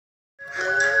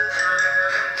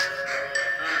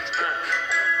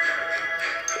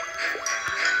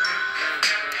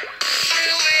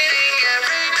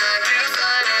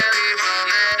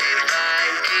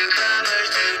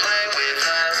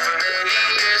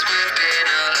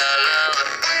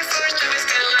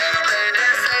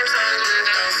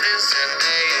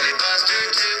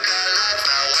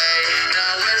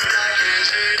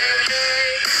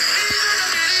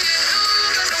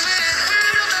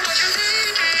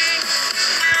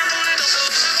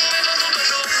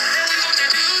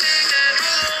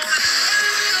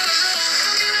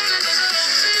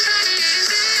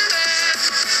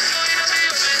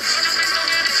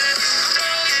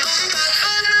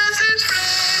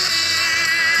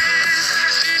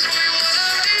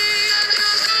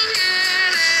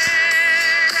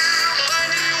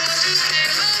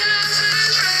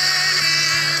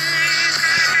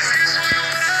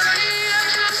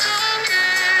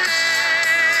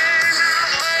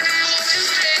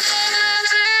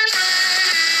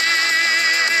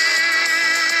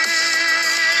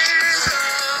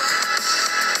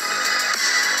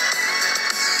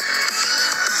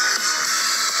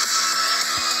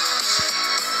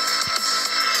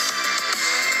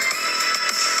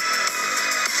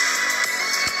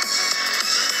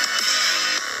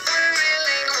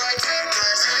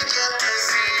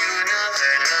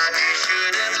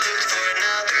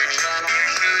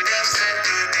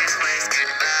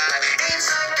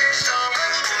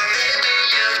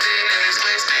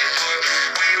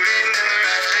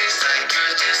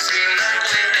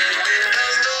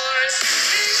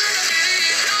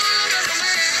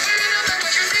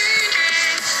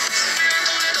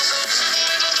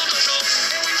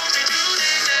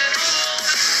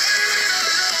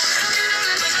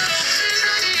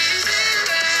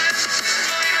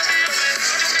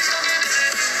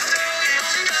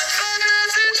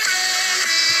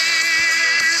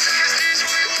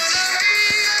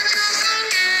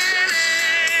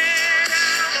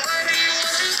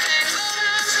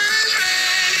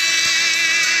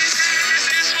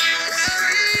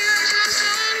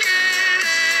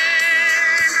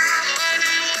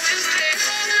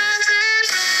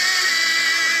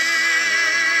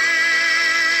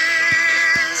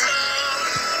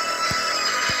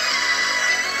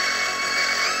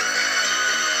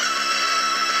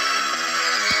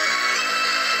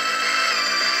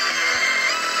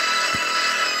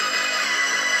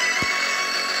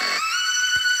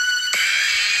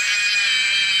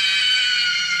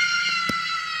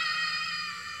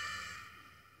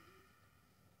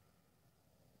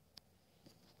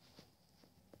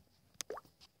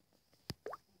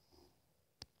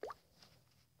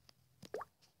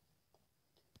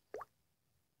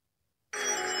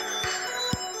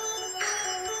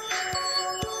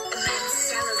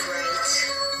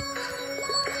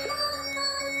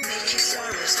your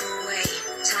sorrows go away.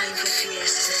 Time for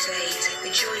fears to fade. The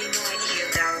joy might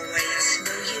heal our ways.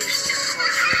 No use to call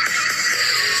for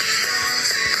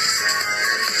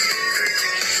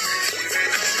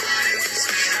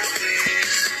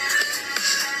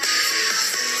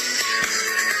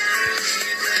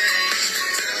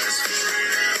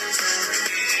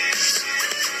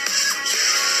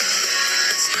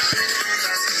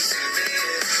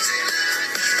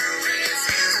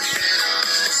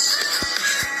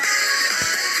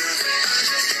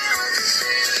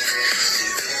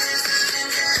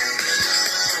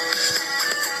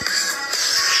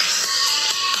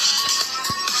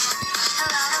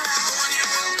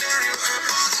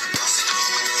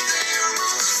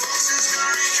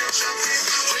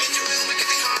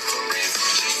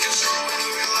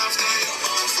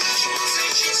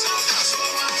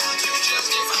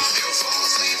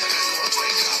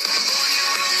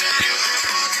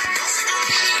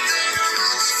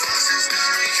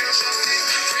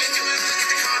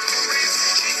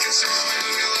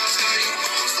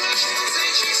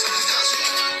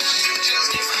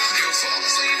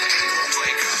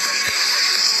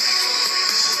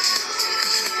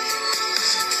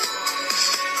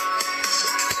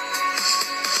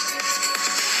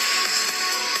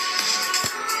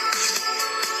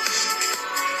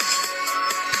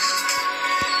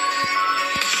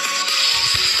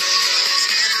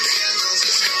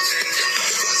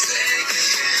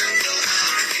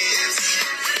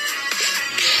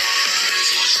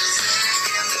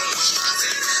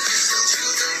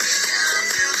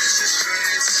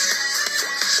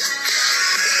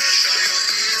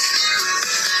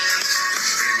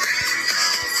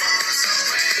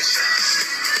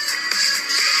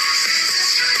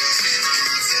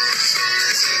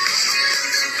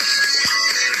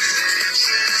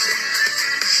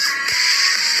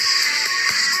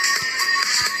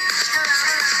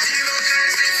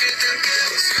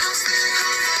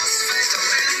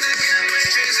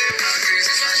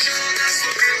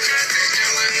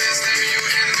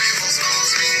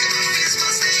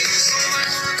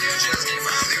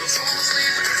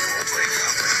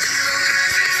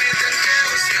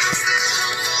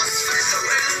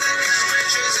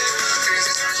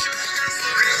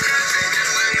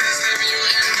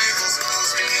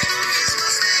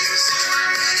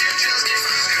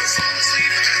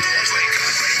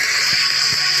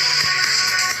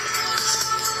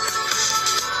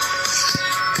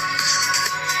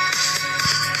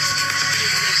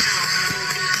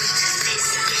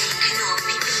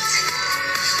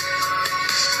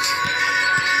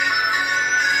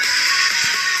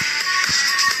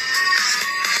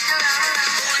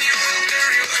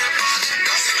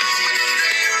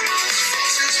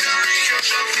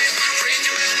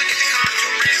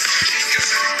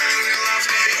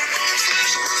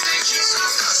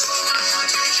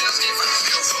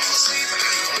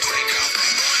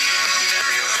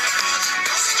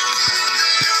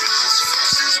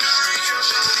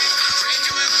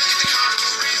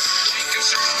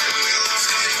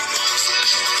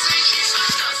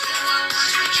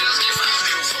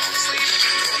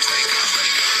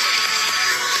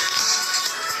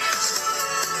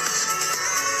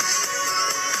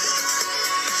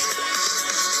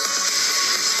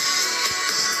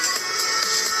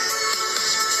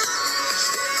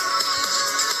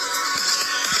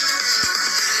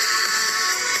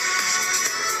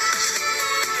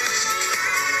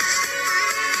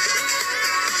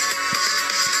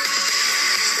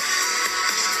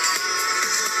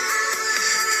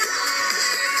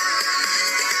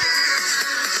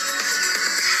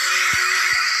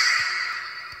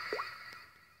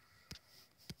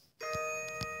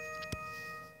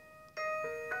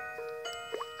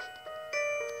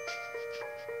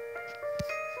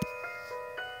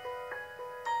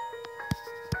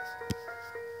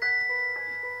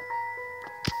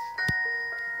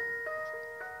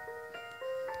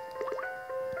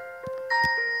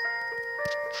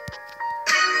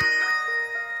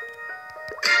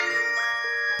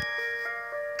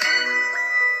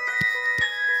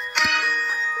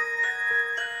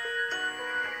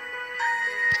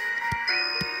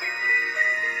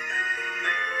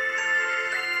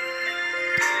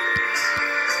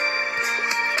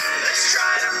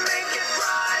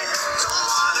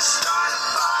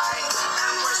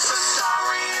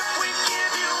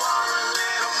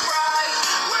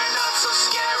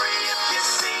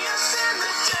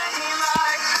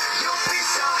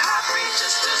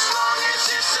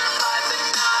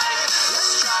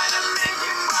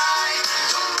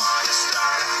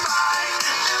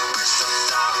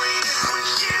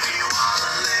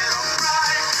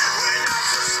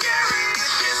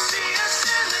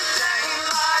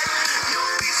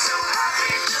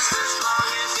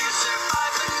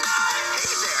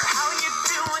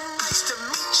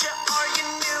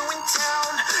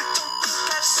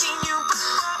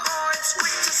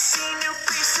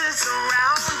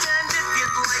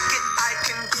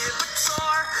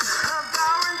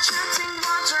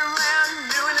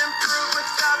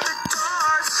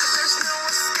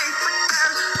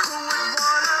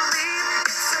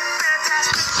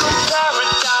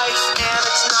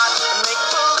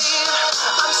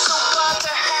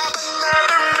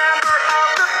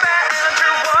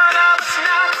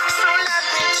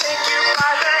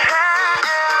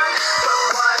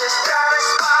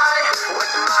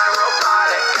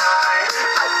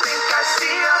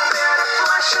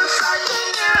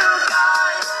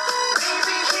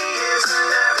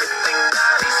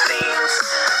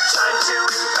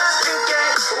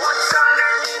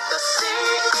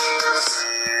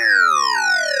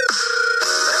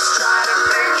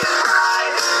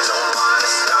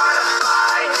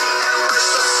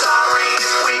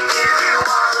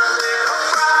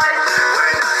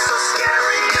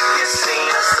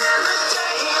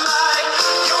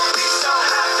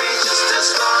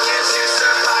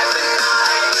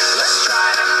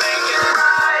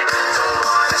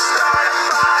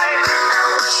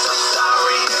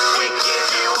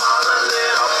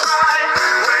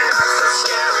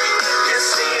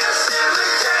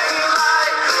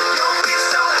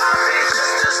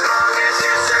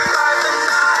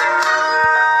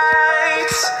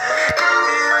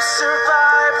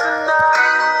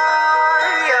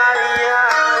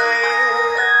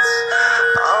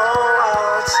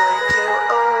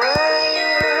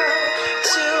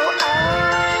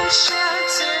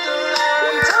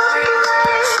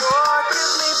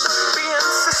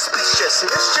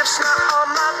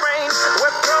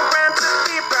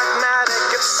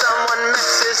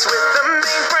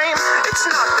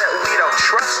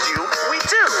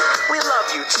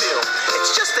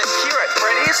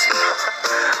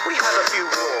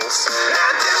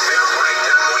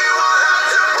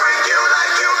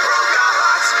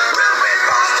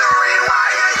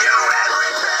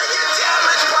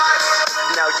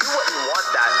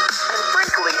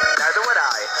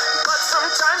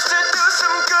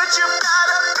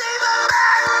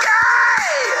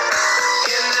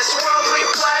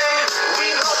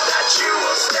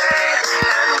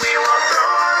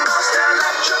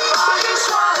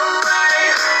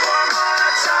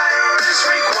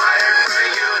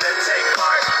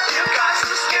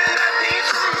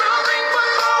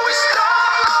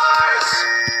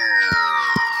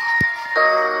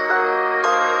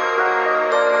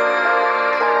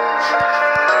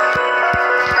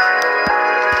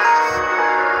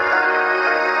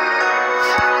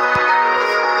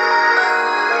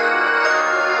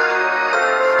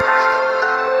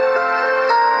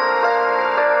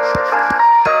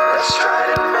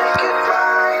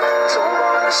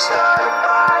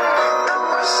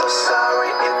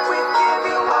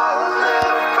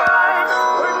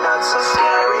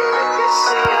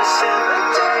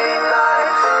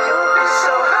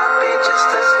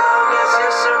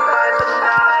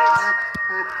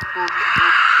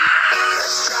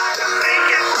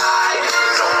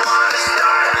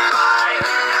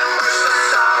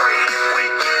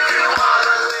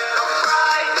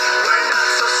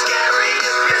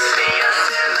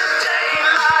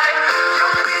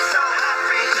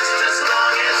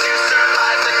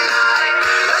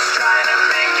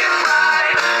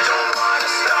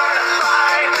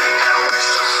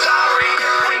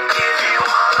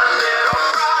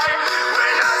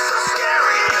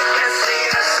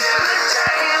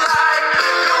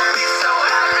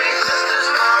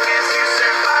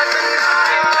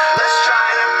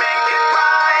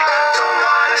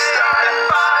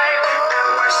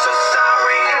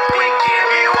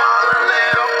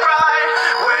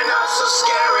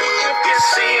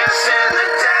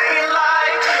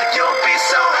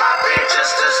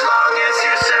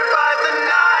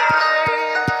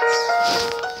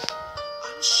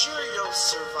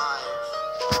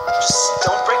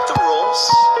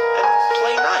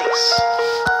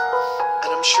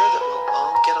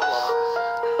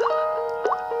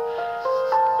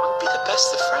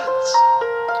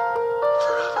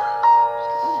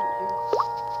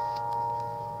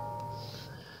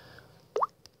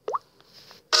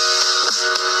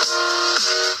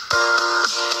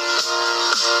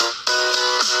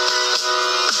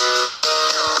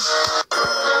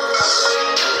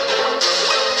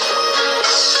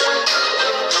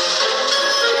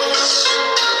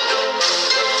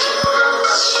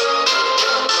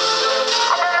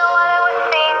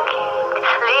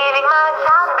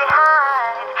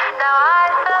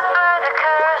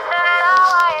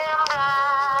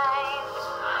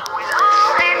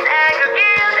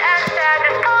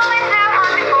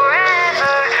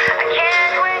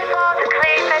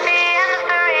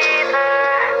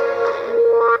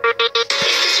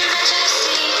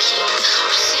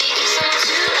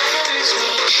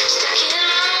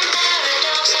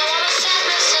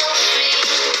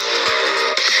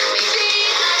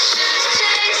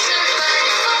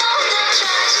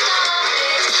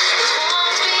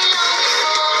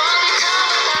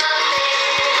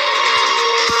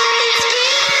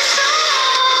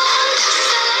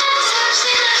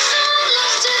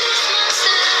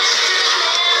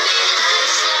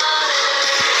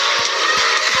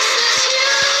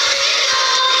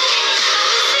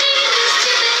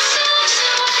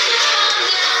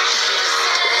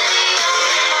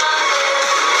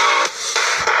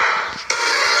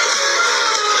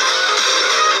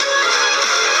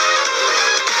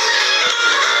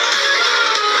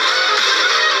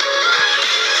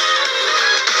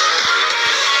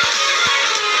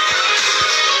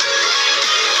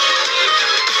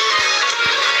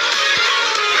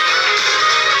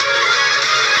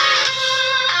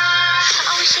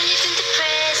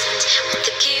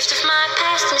taste of my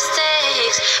past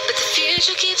mistakes, but the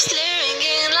future keeps luring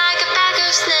in like a pack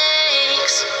of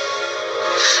snakes.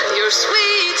 Your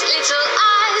sweet little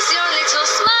eyes, your little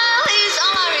smile is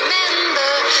all I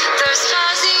remember. Those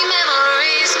fuzzy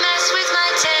memories mess with my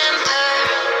temper.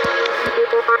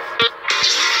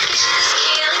 Just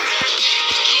killing me.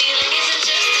 Killing isn't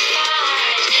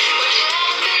justified. What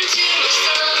happened to my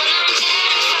soul? I'm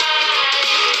terrified.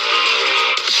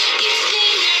 It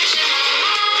lingers in my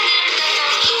mind and the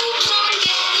thought keeps on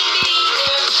getting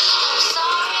bigger. I'm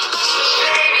sorry, but sweet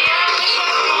baby, I wish I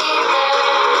could be there.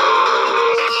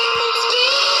 It's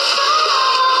been so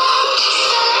long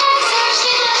since I've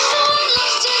seen my soul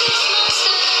lost to these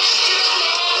monsters, to the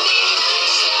man behind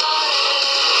the slaughter.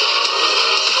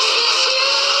 Since you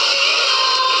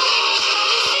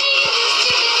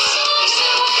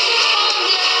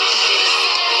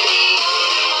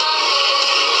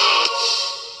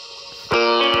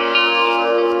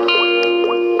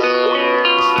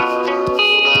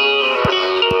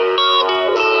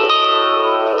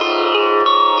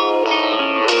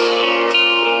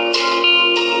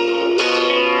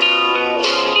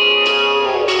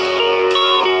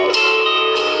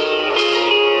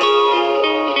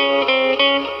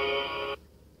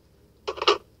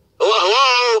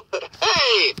Hello?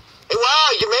 Hey! Wow,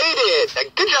 you made it!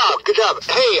 Good job.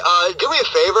 Hey, do me a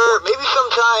favor. Maybe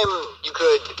sometime you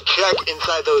could check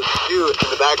inside those suits in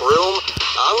the back room.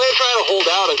 I'm gonna try to hold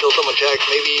out until someone checks.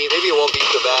 Maybe it won't be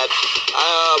so bad.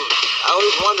 I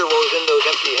always wonder what was in those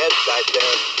empty heads back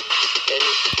there. And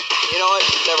you know what?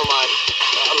 Never mind.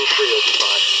 I'm sure you'll be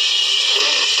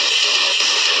fine.